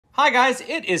Hi guys,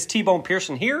 it is T-Bone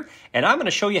Pearson here, and I'm going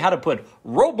to show you how to put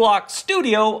ROBLOX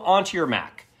Studio onto your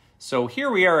Mac. So here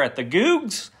we are at the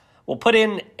Googs. We'll put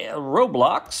in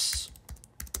ROBLOX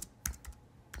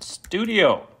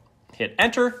Studio. Hit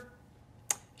enter.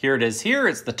 Here it is here.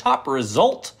 It's the top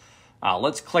result.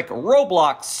 Let's click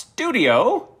ROBLOX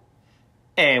Studio,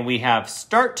 and we have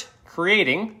Start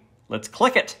Creating. Let's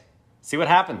click it. See what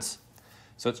happens.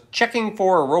 So it's checking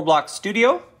for ROBLOX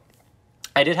Studio.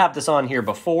 I did have this on here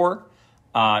before,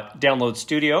 Download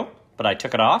Studio, but I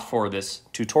took it off for this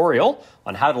tutorial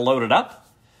on how to load it up.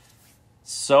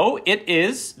 So it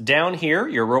is down here,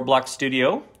 your ROBLOX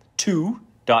Studio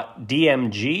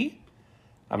 2.dmg.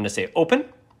 I'm going to say open.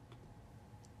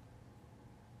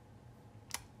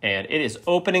 And it is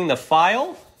opening the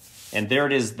file, and there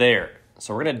it is there.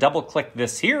 So we're going to double click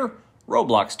this here,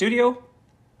 ROBLOX Studio.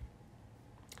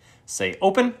 Say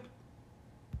open.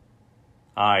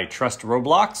 I trust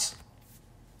ROBLOX.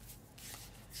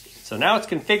 So now it's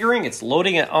configuring, it's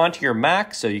loading it onto your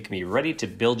Mac so you can be ready to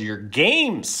build your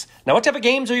games. Now, what type of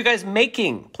games are you guys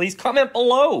making? Please comment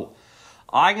below.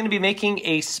 I'm going to be making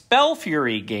a Spell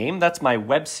Fury game. That's my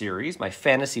web series, my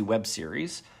fantasy web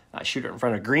series. I shoot it in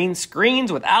front of green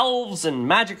screens with elves and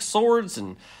magic swords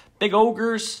and big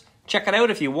ogres. Check it out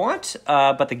if you want.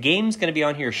 But the game's going to be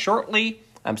on here shortly.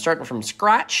 I'm starting from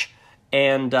scratch.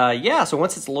 And yeah, so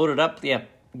once it's loaded up, yeah,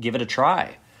 give it a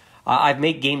try. I've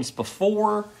made games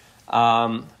before,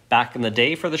 back in the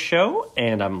day for the show,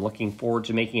 and I'm looking forward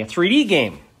to making a 3D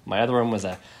game. My other one was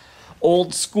a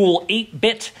old school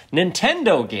 8-bit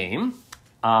Nintendo game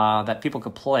that people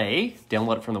could play.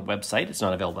 Download it from the website. It's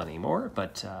not available anymore,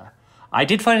 but I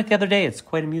did find it the other day. It's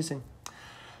quite amusing.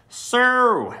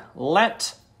 So,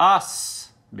 let us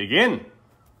begin.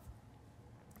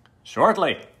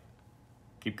 Shortly.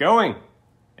 Keep going.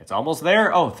 It's almost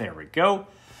there. Oh, there we go.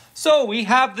 So we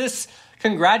have this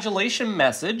congratulations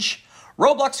message.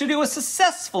 ROBLOX Studio has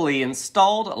successfully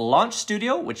installed Launch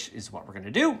Studio, which is what we're going to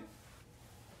do.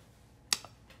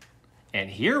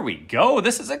 And here we go.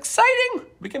 This is exciting.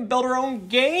 We can build our own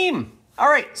game. All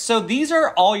right, so these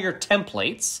are all your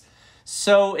templates.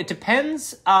 So it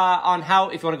depends on how,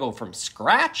 if you want to go from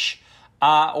scratch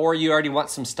or you already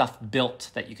want some stuff built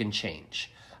that you can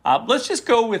change. Let's just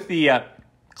go with the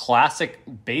classic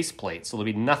base plate, so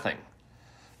there'll be nothing.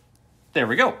 There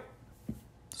we go.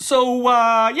 So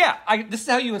yeah, this is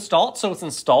how you install it. So it's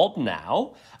installed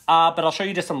now, but I'll show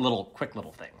you just some quick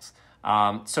little things.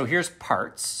 So here's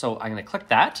parts. So I'm going to click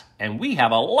that, and we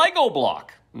have a Lego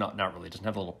block. Not really, it doesn't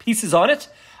have little pieces on it,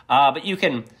 but you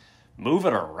can move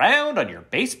it around on your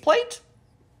base plate.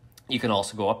 You can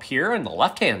also go up here on the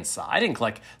left-hand side and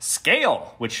click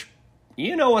Scale, which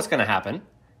you know what's going to happen.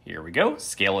 Here we go.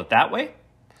 Scale it that way.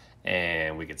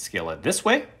 And we can scale it this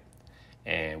way.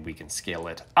 And we can scale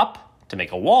it up to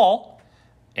make a wall.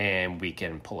 And we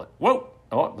can pull it. Whoa.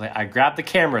 Oh, I grabbed the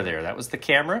camera there. That was the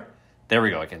camera. There we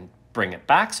go. I can bring it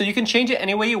back. So you can change it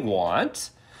any way you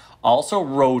want. Also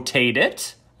rotate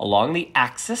it along the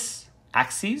axes,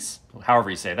 however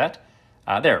you say that.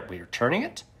 There, we are turning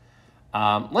it.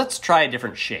 Let's try a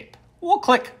different shape. We'll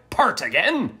click Part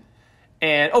again.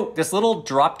 And, oh, this little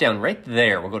drop down right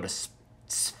there. We'll go to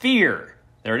Sphere.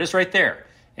 There it is right there.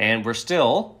 And we're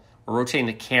rotating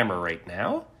the camera right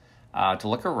now to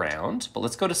look around. But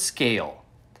let's go to Scale.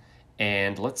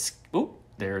 And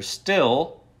there's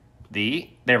still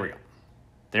there we go.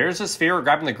 There's the sphere. We're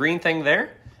grabbing the green thing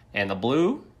there. And the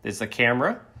blue is the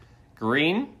camera.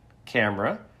 Green,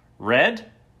 camera. Red,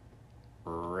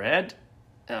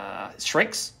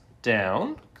 shrinks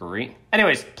down. Green.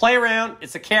 Anyways, play around.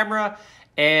 It's a camera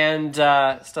and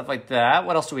stuff like that.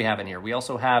 What else do we have in here? We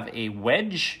also have a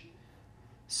wedge.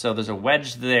 So there's a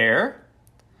wedge there,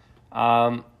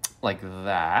 like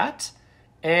that.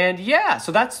 And yeah,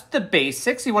 so that's the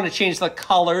basics. You want to change the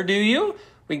color, do you?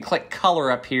 We can click color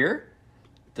up here.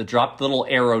 Drop the little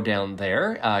arrow down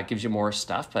there gives you more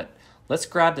stuff. But let's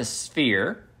grab the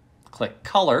sphere, click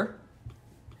color,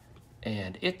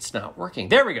 and it's not working.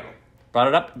 There we go. Brought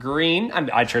it up green.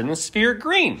 I turned the sphere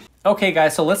green. Okay,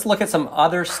 guys, so let's look at some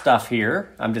other stuff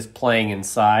here. I'm just playing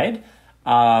inside.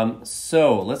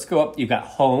 So let's go up. You've got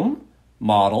Home,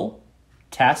 Model,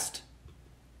 Test,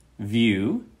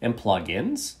 View, and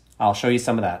Plugins. I'll show you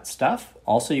some of that stuff.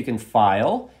 Also, you can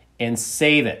File and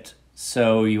save it.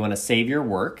 So you want to save your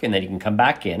work, and then you can come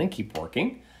back in and keep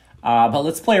working. But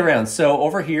let's play around. So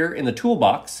over here in the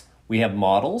toolbox, we have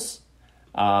Models.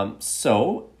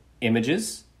 So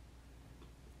Images.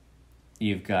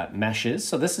 You've got meshes.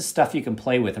 So this is stuff you can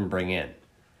play with and bring in.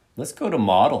 Let's go to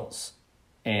models.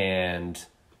 And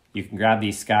you can grab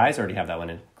these guys. I already have that one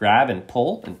in. Grab and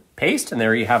pull and paste. And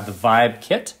there you have the Vibe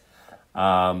kit.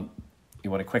 You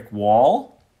want a quick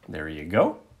wall. There you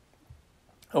go.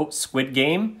 Oh, Squid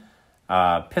Game.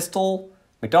 Pistol.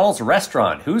 McDonald's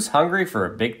restaurant. Who's hungry for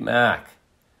a Big Mac?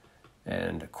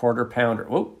 And a quarter pounder.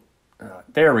 Whoa.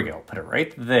 There we go. Put it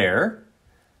right there.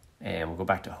 And we'll go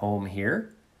back to home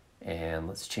here. And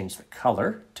let's change the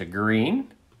color to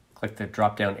green. Click the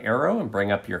drop down arrow and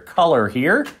bring up your color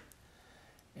here.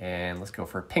 And let's go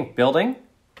for a pink building.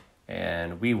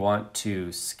 And we want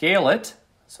to scale it.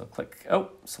 So click,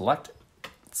 select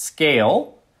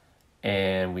scale.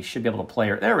 And we should be able to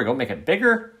play it. There we go, make it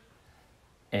bigger.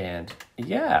 And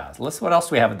yeah, let's see what else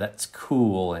we have that's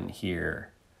cool in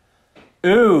here.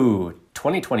 Ooh,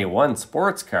 2021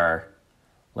 sports car.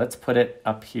 Let's put it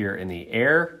up here in the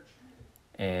air.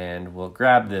 And we'll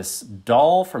grab this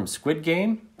doll from Squid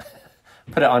Game.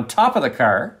 Put it on top of the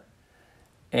car.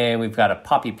 And we've got a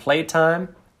Poppy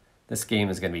Playtime. This game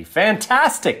is going to be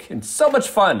fantastic and so much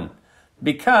fun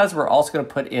because we're also going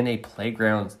to put in a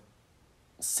playground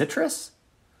citrus.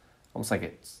 Almost like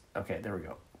it's, okay, there we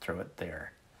go. Throw it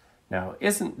there. Now,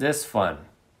 isn't this fun?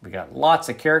 We got lots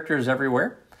of characters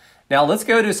everywhere. Now, let's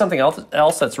go do something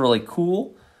else that's really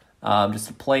cool. Just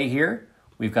to play here.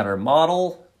 We've got our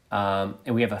model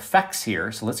and we have effects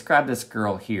here. So let's grab this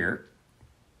girl here.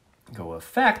 Go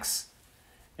effects.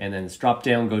 And then let's drop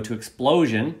down, go to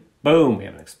explosion. Boom, we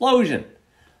have an explosion.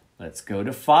 Let's go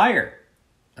to fire.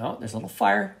 Oh, there's a little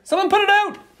fire. Someone put it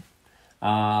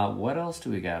out. What else do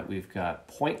we got? We've got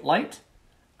point light,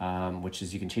 which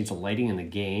is you can change the lighting in the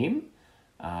game.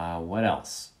 What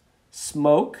else?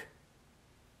 Smoke.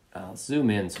 I'll zoom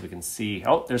in so we can see.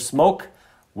 Oh, there's smoke.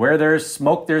 Where there's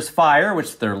smoke, there's fire,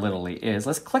 which there literally is.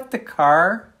 Let's click the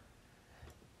car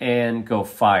and go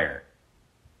fire.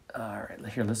 All right,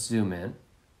 here, let's zoom in.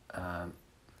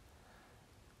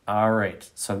 All right,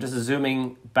 so I'm just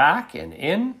zooming back and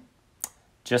in.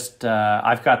 Just,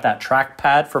 I've got that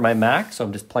trackpad for my Mac, so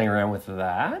I'm just playing around with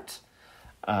that.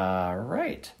 All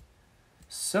right.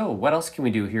 So what else can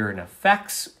we do here in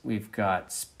effects? We've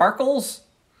got sparkles.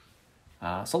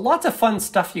 So lots of fun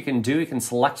stuff you can do. You can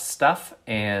select stuff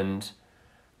and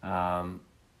add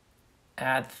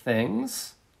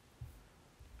things.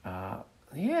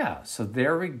 Yeah, so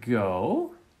there we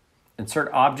go.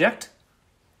 Insert object.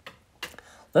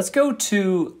 Let's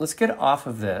get off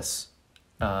of this,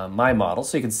 my model,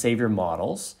 so you can save your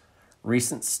models.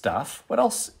 Recent stuff. What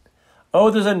else? Oh,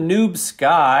 there's a noob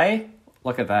sky.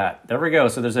 Look at that. There we go.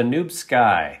 So there's a noob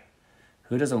sky.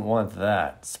 Who doesn't want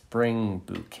that? Spring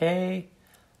bouquet.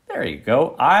 There you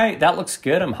go. That looks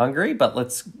good. I'm hungry, but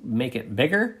let's make it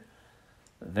bigger.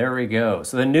 There we go.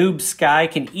 So the noob sky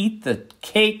can eat the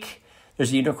cake.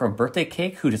 There's a unicorn birthday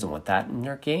cake. Who doesn't want that in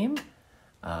their game?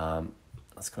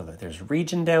 Let's go there. There's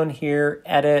region down here,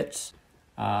 edit.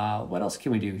 What else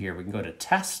can we do here? We can go to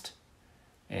test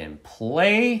and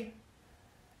play.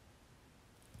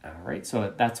 All right,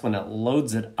 so that's when it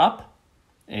loads it up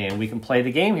and we can play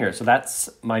the game here. So that's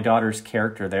my daughter's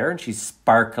character there and she's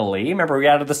sparkly. Remember we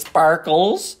added the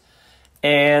sparkles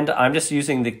and I'm just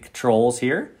using the controls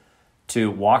here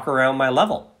to walk around my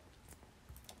level.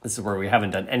 This is where we haven't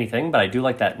done anything, but I do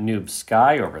like that noob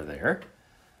sky over there.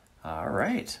 All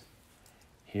right.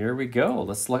 Here we go.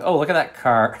 Let's look. Oh, look at that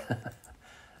car.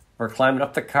 We're climbing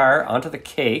up the car onto the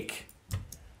cake.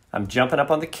 I'm jumping up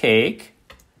on the cake.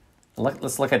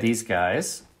 Let's look at these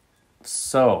guys.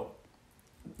 So,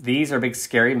 these are big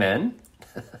scary men.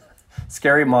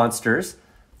 Scary monsters.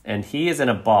 And he is in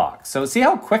a box. So, see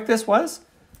how quick this was?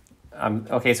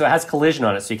 Okay, so it has collision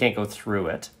on it, so you can't go through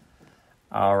it.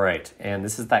 All right. And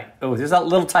this is that. Oh, there's that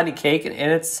little tiny cake, and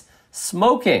it's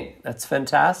smoking. That's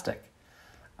fantastic.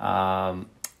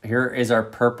 Here is our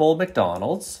purple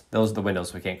McDonald's. Those are the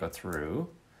windows we can't go through.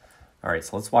 All right,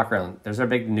 so let's walk around. There's our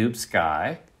big noob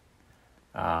sky.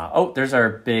 Oh, there's our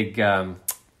big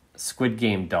Squid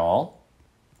Game doll.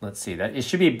 Let's see that. It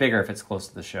should be bigger if it's close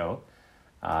to the show.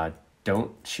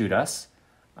 Don't shoot us.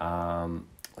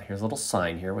 Here's a little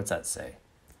sign here. What's that say?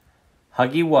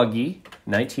 Huggy Wuggy,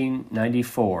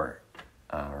 1994.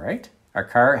 All right. Our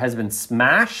car has been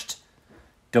smashed.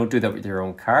 Don't do that with your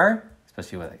own car,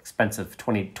 especially with an expensive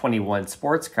 2021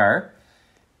 sports car.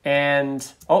 And,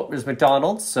 oh, there's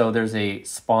McDonald's. So there's a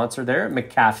sponsor there,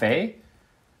 McCafe.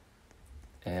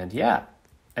 And yeah,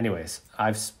 anyways,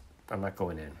 I'm not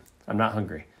going in. I'm not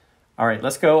hungry. All right,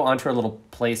 let's go onto our little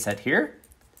play set here.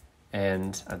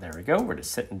 And there we go. We're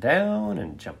just sitting down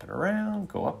and jumping around,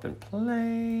 go up and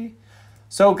play.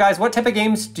 So guys, what type of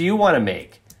games do you want to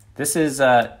make? This is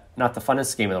not the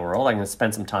funnest game in the world. I'm going to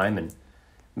spend some time and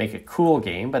make a cool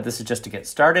game, but this is just to get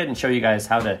started and show you guys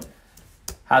how to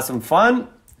have some fun.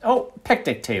 Oh,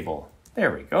 picnic table.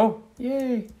 There we go.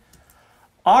 Yay.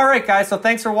 All right, guys, so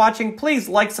thanks for watching. Please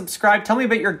like, subscribe. Tell me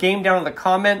about your game down in the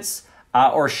comments,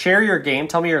 or share your game.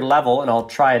 Tell me your level, and I'll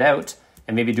try it out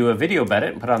and maybe do a video about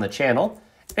it and put it on the channel.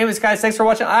 Anyways, guys, thanks for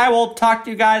watching. I will talk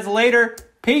to you guys later.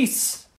 Peace.